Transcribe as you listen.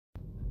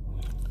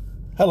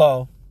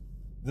Hello,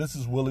 this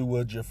is Willie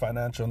Woods, your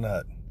financial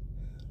nut.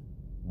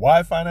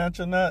 Why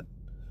financial nut?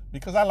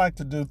 Because I like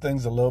to do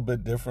things a little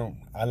bit different.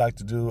 I like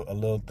to do a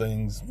little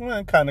things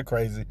kind of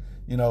crazy,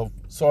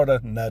 sort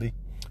of nutty.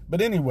 But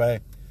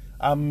anyway,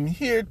 I'm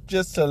here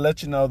just to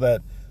let you know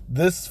that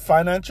this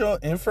financial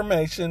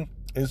information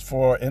is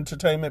for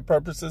entertainment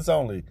purposes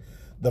only.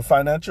 The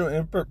financial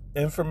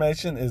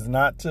information is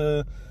not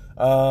to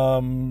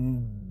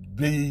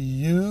be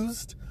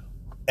used,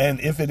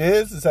 and if it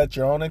is, it's at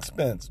your own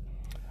expense.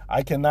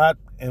 I cannot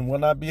and will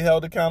not be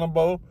held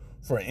accountable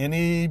for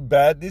any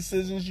bad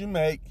decisions you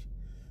make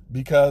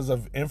because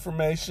of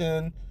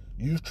information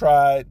you've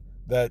tried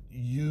that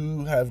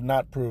you have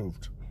not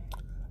proved.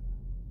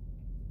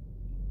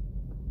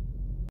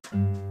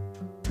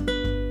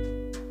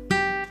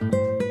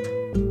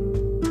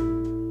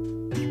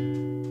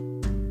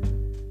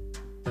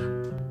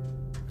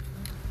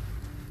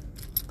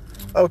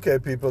 Okay,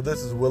 people,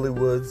 this is Willie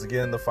Woods,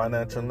 again, the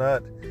financial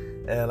nut,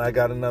 and I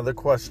got another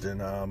question.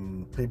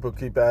 People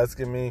keep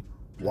asking me,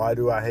 why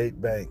do I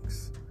hate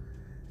banks?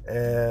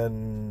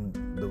 And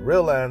the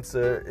real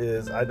answer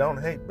is I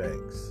don't hate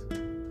banks.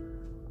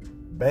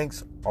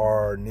 Banks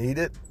are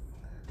needed.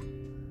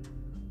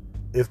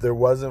 If there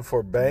wasn't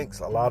for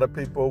banks, a lot of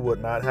people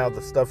would not have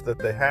the stuff that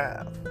they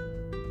have.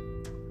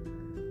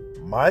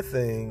 My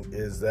thing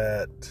is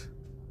that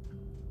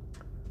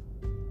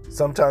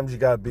sometimes you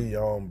got to be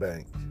your own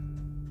bank.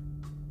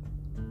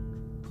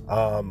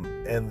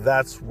 And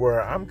that's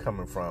where I'm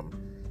coming from.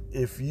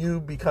 If you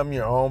become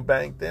your own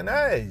bank, then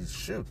hey,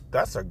 shoot,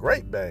 that's a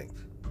great bank.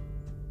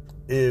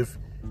 If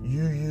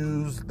you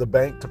use the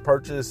bank to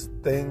purchase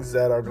things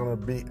that are going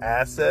to be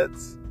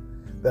assets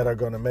that are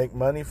going to make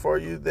money for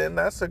you, then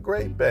that's a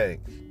great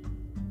bank.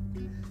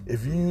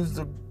 If you use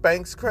the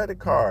bank's credit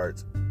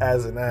cards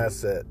as an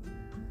asset,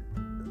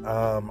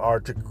 or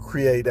to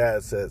create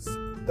assets,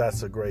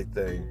 that's a great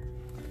thing.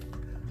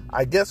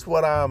 I guess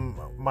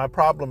my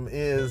problem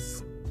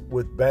is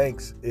with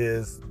banks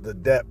is the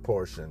debt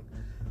portion.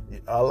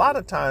 A lot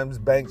of times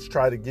banks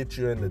try to get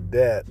you into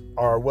debt,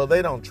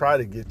 they don't try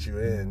to get you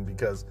in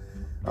because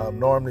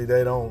normally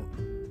they don't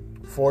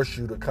force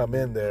you to come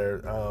in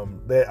there.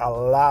 They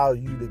allow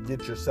you to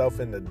get yourself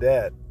into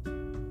debt,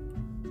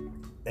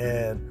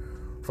 and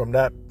from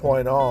that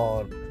point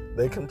on,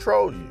 they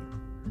control you.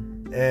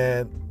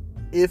 And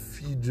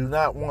if you do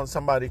not want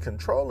somebody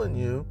controlling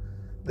you,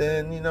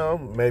 then,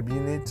 maybe you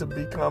need to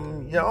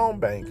become your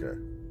own banker.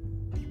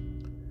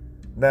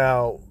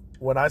 Now,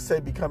 when I say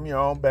become your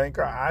own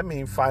banker, I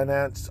mean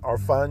finance or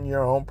fund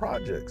your own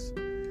projects.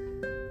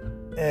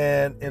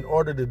 And in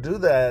order to do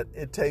that,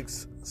 it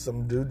takes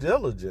some due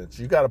diligence.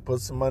 You got to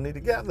put some money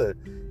together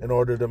in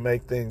order to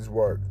make things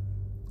work.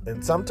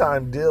 And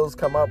sometimes deals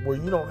come up where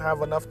you don't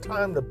have enough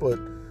time to put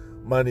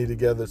money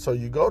together, so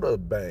you go to a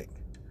bank.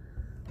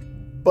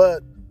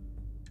 But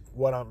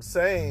what I'm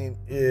saying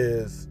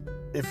is,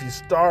 if you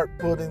start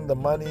putting the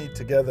money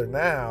together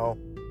now,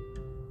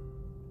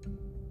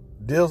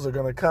 deals are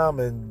going to come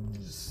and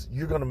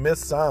you're going to miss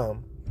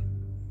some,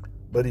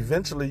 but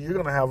eventually you're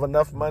going to have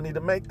enough money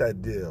to make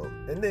that deal.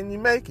 And then you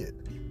make it,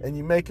 and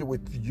you make it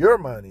with your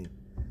money.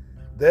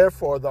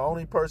 Therefore, the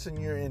only person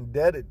you're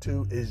indebted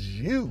to is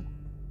you.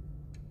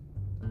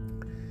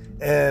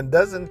 And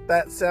doesn't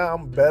that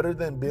sound better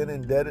than being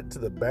indebted to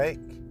the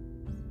bank?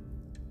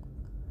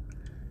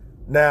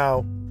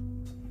 Now,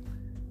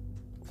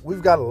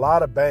 we've got a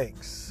lot of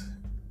banks.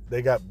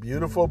 They got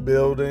beautiful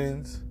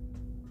buildings.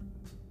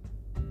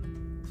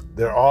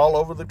 They're all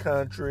over the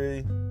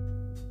country.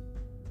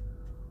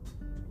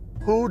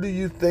 Who do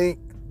you think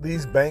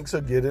these banks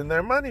are getting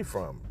their money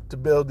from to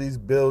build these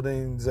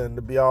buildings and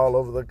to be all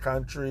over the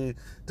country,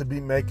 to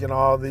be making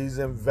all these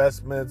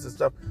investments and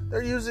stuff?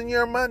 They're using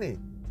your money.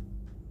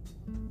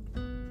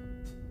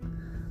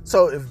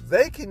 So if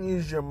they can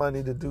use your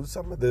money to do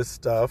some of this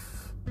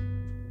stuff,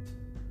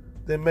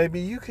 then maybe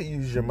you can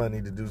use your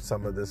money to do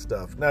some of this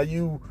stuff. Now,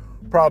 you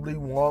probably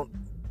won't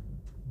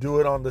do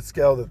it on the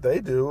scale that they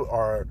do,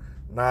 or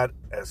not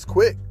as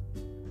quick,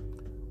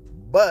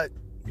 but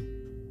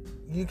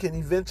you can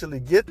eventually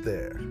get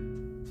there.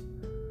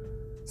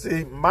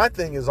 See, my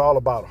thing is all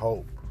about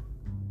hope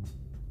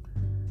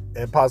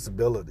and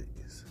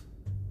possibilities.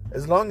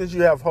 As long as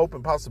you have hope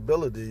and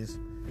possibilities,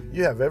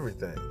 you have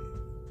everything.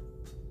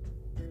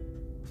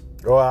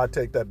 Oh, I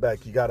take that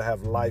back. You got to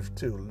have life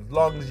too. As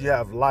long as you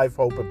have life,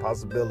 hope, and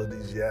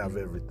possibilities, you have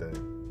everything.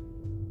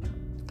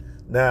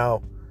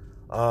 Now,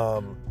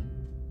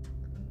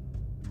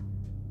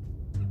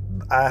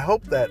 I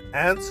hope that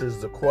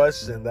answers the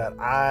question that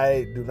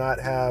I do not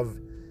have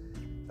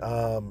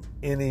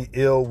any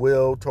ill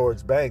will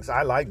towards banks.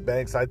 I like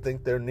banks. I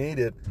think they're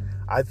needed.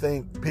 I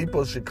think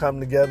people should come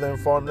together and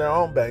form their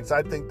own banks.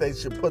 I think they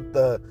should put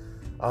the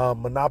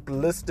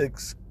monopolistic,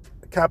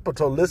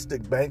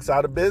 capitalistic banks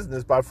out of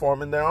business by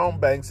forming their own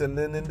banks and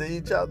then into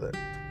each other.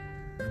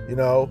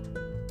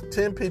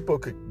 10 people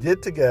could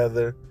get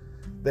together.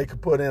 They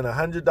could put in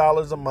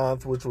 $100 a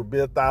month, which would be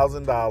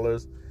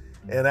 $1,000.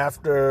 And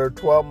after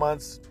 12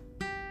 months,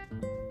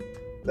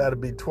 that'll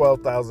be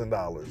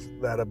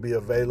 $12,000 that'll be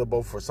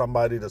available for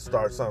somebody to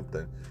start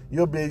something.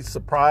 You'll be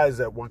surprised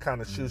at what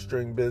kind of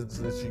shoestring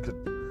business you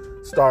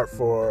could start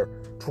for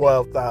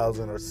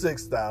 $12,000 or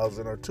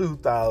 $6,000 or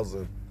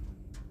 $2,000.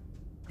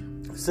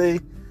 See,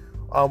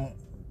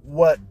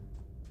 what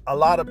a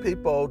lot of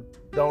people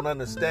don't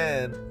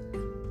understand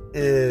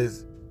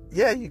is,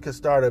 yeah, you can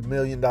start $1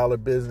 million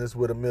business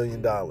with $1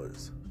 million,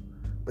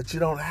 but you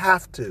don't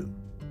have to.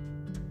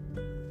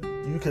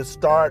 You can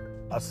start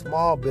a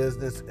small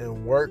business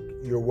and work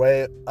your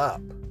way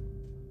up.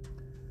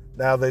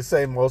 Now, they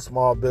say most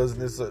small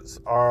businesses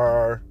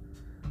are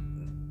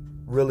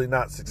really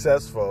not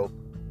successful,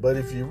 but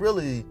if you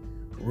really,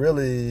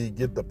 really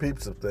get the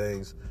peeps of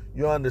things,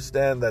 you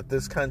understand that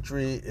this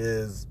country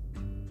is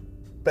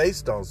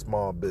based on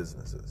small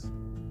businesses.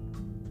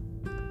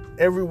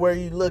 Everywhere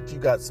you look, you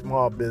got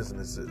small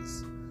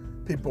businesses,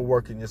 people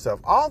working yourself.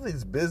 All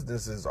these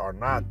businesses are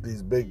not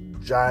these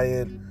big,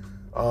 giant,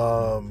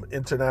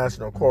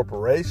 international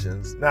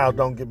corporations. Now,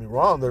 don't get me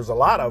wrong, there's a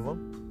lot of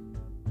them,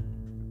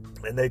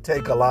 and they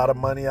take a lot of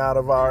money out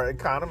of our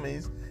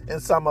economies,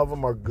 and some of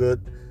them are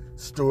good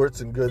stewards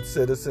and good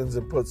citizens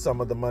and put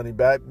some of the money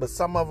back, but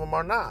some of them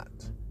are not.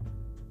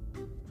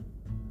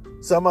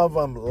 Some of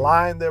them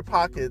line their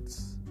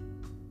pockets,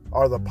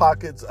 or the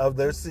pockets of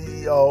their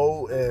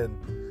CEO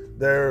and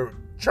their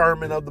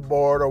chairman of the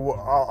board, or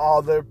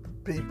all their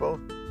people,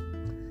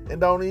 and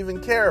don't even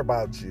care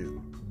about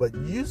you, but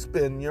you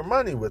spend your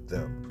money with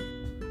them.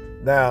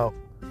 Now,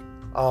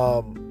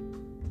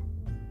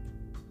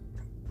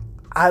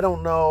 I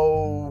don't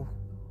know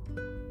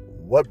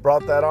what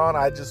brought that on.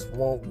 I just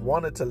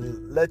wanted to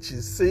let you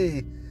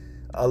see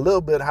a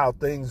little bit how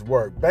things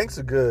work. Banks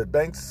are good.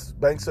 Banks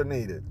are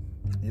needed.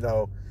 You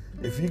know,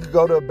 if you could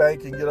go to a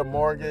bank and get a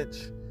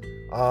mortgage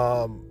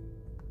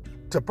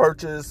to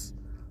purchase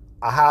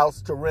a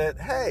house to rent,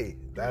 hey,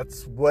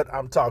 that's what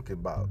I'm talking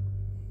about.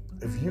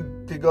 If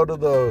you could go to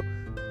the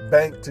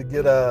bank to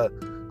get a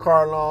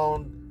car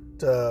loan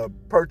to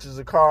purchase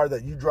a car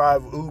that you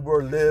drive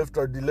Uber, Lyft,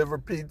 or deliver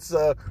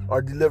pizza,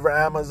 or deliver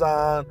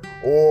Amazon,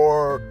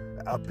 or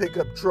a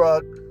pickup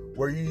truck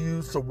where you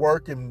use to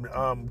work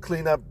and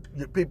clean up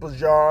your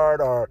people's yard,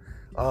 or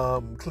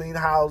clean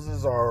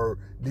houses, or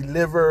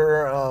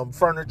deliver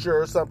furniture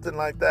or something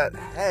like that,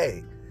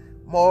 hey,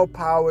 more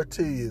power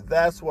to you.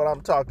 That's what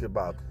I'm talking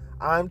about.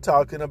 I'm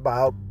talking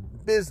about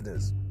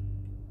business.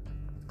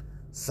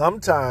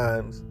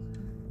 Sometimes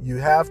you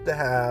have to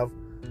have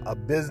a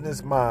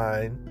business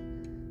mind,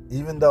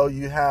 even though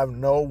you have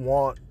no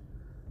want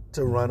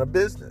to run a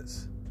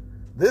business.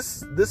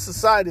 This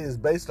society is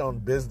based on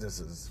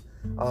businesses.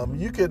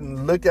 You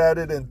can look at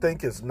it and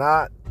think it's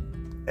not,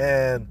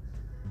 and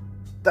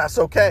that's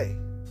okay.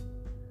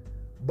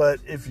 But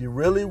if you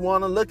really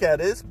want to look at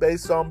it, it's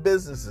based on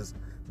businesses.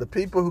 The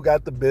people who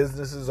got the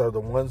businesses are the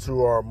ones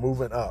who are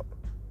moving up.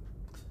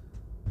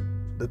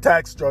 The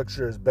tax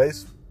structure is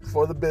based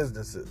for the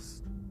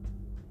businesses.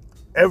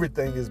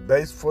 Everything is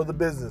based for the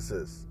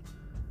businesses.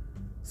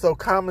 So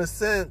common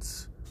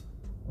sense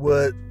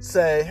would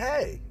say,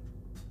 hey,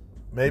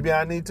 maybe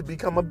I need to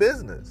become a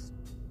business.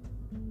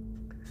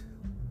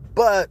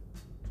 But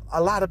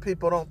a lot of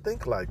people don't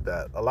think like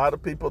that. A lot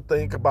of people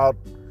think about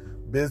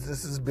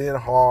businesses being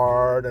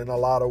hard and a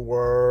lot of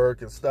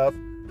work and stuff,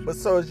 but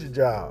so is your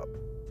job.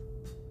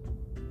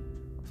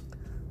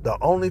 The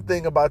only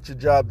thing about your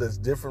job that's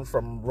different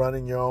from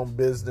running your own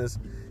business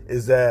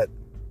is that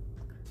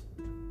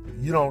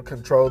you don't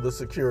control the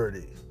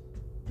security.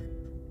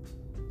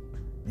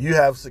 You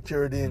have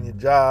security in your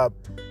job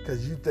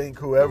because you think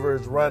whoever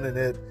is running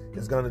it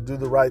is going to do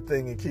the right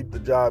thing and keep the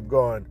job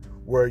going,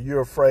 where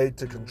you're afraid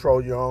to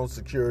control your own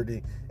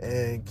security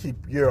and keep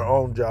your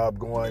own job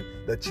going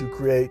that you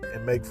create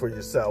and make for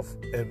yourself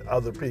and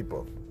other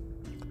people.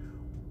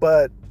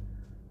 But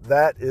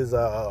that is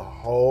a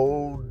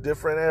whole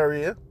different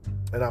area,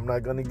 and I'm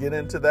not going to get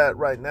into that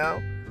right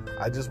now.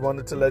 I just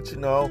wanted to let you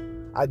know,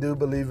 I do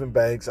believe in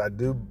banks. I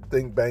do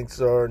think banks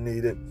are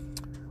needed,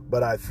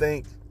 but I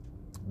think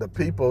the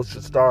people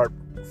should start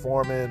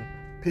forming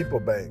people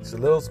banks,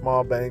 little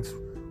small banks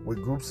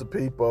with groups of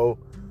people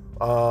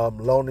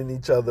loaning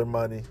each other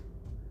money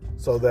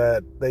so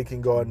that they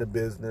can go into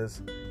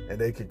business and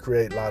they can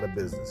create a lot of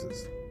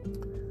businesses.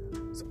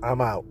 So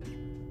I'm out.